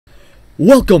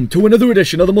Welcome to another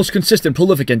edition of the most consistent,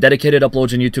 prolific, and dedicated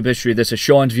uploads in YouTube history. This is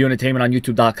Sean's View Entertainment on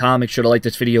YouTube.com. Make sure to like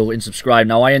this video and subscribe.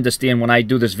 Now, I understand when I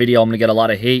do this video, I'm going to get a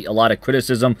lot of hate, a lot of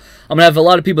criticism. I'm going to have a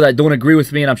lot of people that don't agree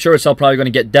with me, and I'm sure it's all probably going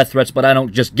to get death threats, but I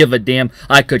don't just give a damn.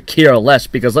 I could care less,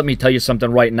 because let me tell you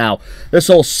something right now. This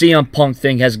whole CM Punk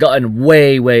thing has gotten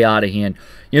way, way out of hand.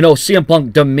 You know, CM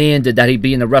Punk demanded that he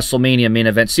be in the Wrestlemania main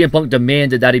event. CM Punk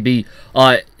demanded that he be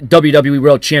WWE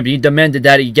World Champion. He demanded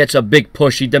that he gets a big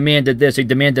push. He demanded this. He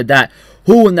demanded that.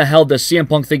 Who in the hell does CM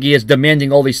Punk think he is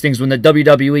demanding all these things when the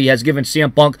WWE has given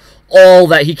CM Punk all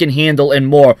that he can handle and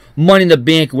more? Money in the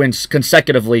Bank wins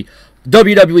consecutively.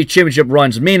 WWE Championship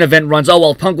runs, main event runs. Oh,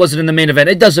 well, Punk wasn't in the main event.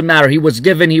 It doesn't matter. He was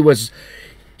given, He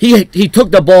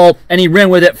took the ball and he ran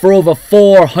with it for over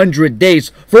 400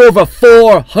 days. For over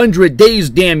 400 days,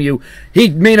 damn you. He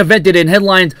main evented and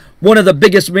headlined one of the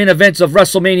biggest main events of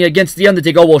WrestleMania against The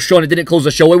Undertaker. Oh, well, Sean, it didn't close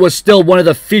the show. It was still one of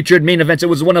the featured main events. It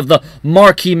was one of the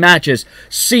marquee matches.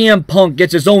 CM Punk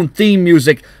gets his own theme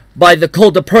music by the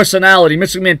cult of personality.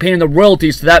 Mr. McMahon paying the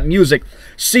royalties to that music.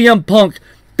 CM Punk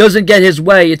doesn't get his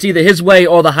way. It's either his way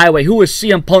or the highway. Who is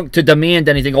CM Punk to demand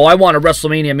anything? Oh, I want a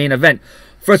WrestleMania main event.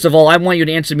 First of all, I want you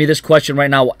to answer me this question right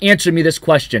now. Answer me this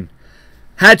question.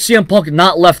 Had CM Punk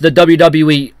not left the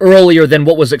WWE earlier than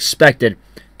what was expected,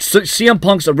 CM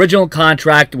Punk's original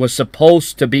contract was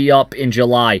supposed to be up in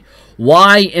July.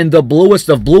 Why in the bluest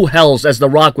of blue hells, as The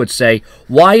Rock would say,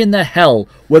 why in the hell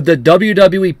would the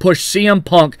WWE push CM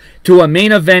Punk to a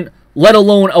main event, let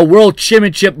alone a World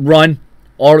Championship run,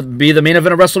 or be the main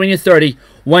event of WrestleMania 30,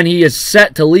 when he is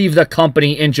set to leave the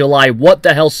company in July? What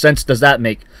the hell sense does that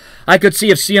make? I could see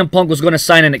if CM Punk was going to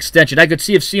sign an extension. I could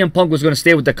see if CM Punk was going to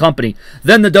stay with the company.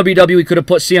 Then the WWE could have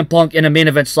put CM Punk in a main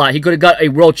event slot. He could have got a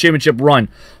World Championship run.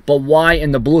 But why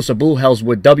in the bluest of blue hells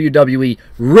would WWE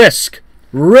risk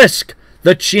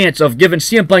the chance of giving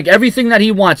CM Punk everything that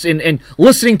he wants and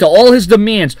listening to all his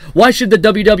demands? Why should the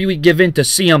WWE give in to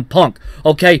CM Punk?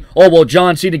 Okay, oh, well,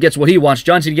 John Cena gets what he wants.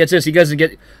 John Cena gets this. He doesn't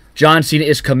get... John Cena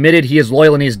is committed, he is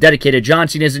loyal, and he is dedicated. John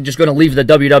Cena isn't just going to leave the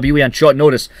WWE on short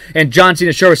notice. And John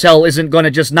Cena sure as hell isn't going to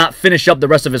just not finish up the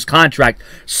rest of his contract.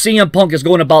 CM Punk is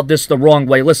going about this the wrong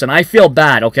way. Listen, I feel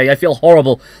bad, okay? I feel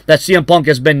horrible that CM Punk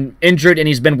has been injured and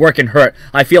he's been working hurt.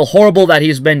 I feel horrible that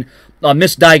he's been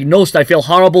misdiagnosed. I feel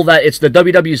horrible that it's the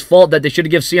WWE's fault that they should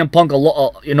have given CM Punk a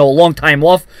long time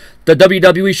off. The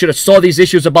WWE should have saw these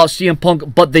issues about CM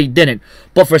Punk, but they didn't.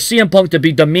 But for CM Punk to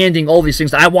be demanding all these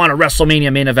things, I want a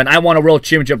WrestleMania main event, I want a World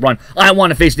Championship run, I want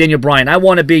to face Daniel Bryan, I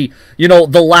want to be,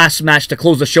 the last match to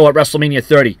close the show at WrestleMania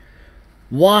 30.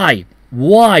 Why?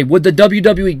 Why would the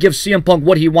WWE give CM Punk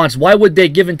what he wants? Why would they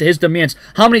give in to his demands?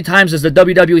 How many times has the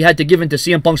WWE had to give in to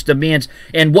CM Punk's demands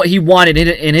and what he wanted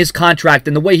in his contract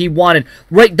and the way he wanted,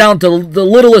 right down to the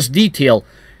littlest detail?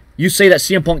 You say that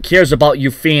CM Punk cares about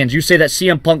you fans. You say that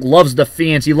CM Punk loves the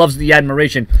fans. He loves the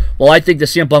admiration. Well, I think the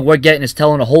CM Punk we're getting is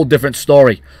telling a whole different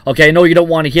story. Okay, I know you don't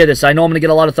want to hear this. I know I'm going to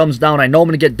get a lot of thumbs down. I know I'm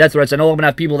going to get death threats. I know I'm going to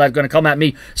have people that are going to come at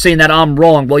me saying that I'm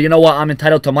wrong. Well, you know what? I'm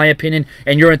entitled to my opinion,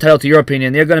 and you're entitled to your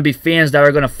opinion. There are going to be fans that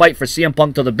are going to fight for CM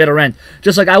Punk to the bitter end,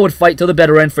 just like I would fight to the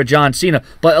bitter end for John Cena.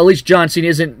 But at least John Cena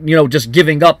isn't, just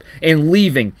giving up and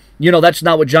leaving. That's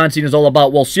not what John Cena is all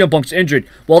about. Well, CM Punk's injured.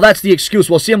 Well, that's the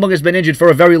excuse. Well, CM Punk has been injured for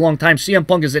a very long time. CM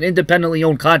Punk is an independently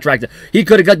owned contractor. He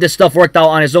could have got this stuff worked out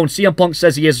on his own. CM Punk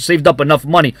says he has saved up enough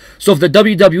money. So if the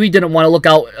WWE didn't want to look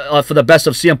out for the best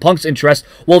of CM Punk's interest,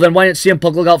 well, then why didn't CM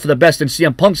Punk look out for the best in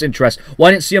CM Punk's interest?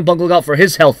 Why didn't CM Punk look out for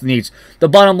his health needs? The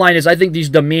bottom line is I think these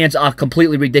demands are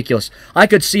completely ridiculous. I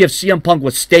could see if CM Punk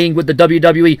was staying with the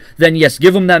WWE, then yes,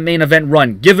 give him that main event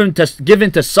run. Give in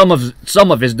to some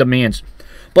of his demands.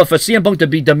 But for CM Punk to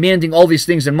be demanding all these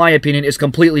things, in my opinion, is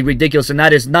completely ridiculous, and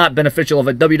that is not beneficial of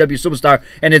a WWE superstar,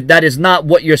 and that is not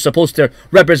what you're supposed to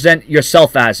represent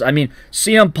yourself as. I mean,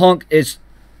 CM Punk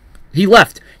he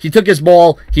left. He took his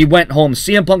ball. He went home.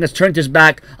 CM Punk has turned his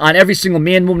back on every single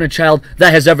man, woman, and child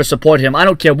that has ever supported him. I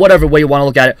don't care whatever way you want to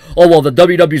look at it. Oh, well, the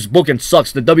WWE's booking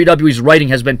sucks. The WWE's writing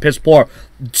has been piss poor.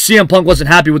 CM Punk wasn't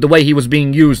happy with the way he was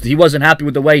being used. He wasn't happy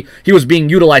with the way he was being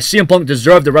utilized. CM Punk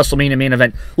deserved the WrestleMania main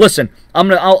event. Listen,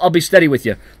 I'll be steady with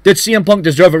you. Did CM Punk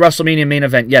deserve a WrestleMania main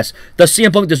event? Yes. Does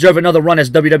CM Punk deserve another run as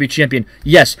WWE champion?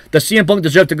 Yes. Does CM Punk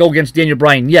deserve to go against Daniel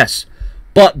Bryan? Yes.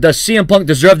 But does CM Punk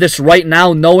deserve this right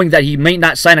now, knowing that he may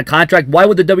not sign a contract? Why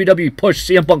would the WWE push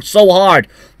CM Punk so hard,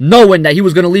 knowing that he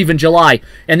was going to leave in July?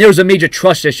 And there's a major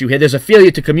trust issue here. There's a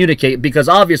failure to communicate, because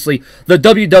obviously the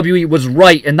WWE was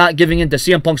right in not giving in to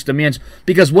CM Punk's demands,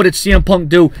 because what did CM Punk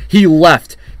do? He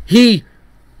left. He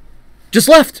just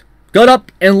left. got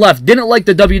up and left. Didn't like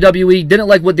the WWE, didn't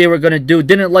like what they were going to do,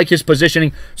 didn't like his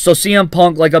positioning. So CM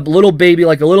Punk, like a little baby,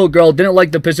 like a little girl, didn't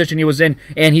like the position he was in,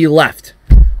 and he left.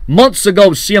 Months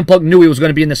ago, CM Punk knew he was going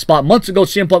to be in this spot. Months ago,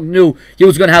 CM Punk knew he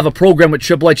was going to have a program with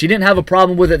Triple H. He didn't have a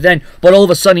problem with it then, but all of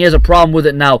a sudden he has a problem with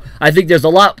it now. I think there's a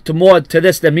lot more to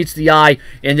this than meets the eye,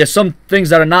 and there's some things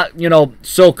that are not, you know,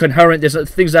 so coherent. There's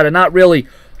things that are not really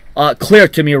clear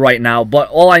to me right now. But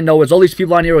all I know is all these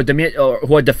people on here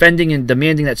who are defending and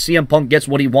demanding that CM Punk gets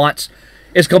what he wants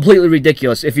is completely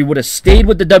ridiculous. If he would have stayed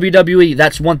with the WWE,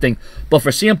 that's one thing. But for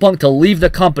CM Punk to leave the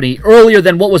company earlier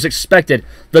than what was expected,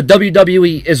 the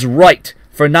WWE is right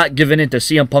for not giving in to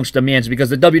CM Punk's demands,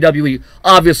 because the WWE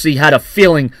obviously had a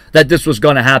feeling that this was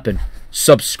going to happen.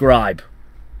 Subscribe.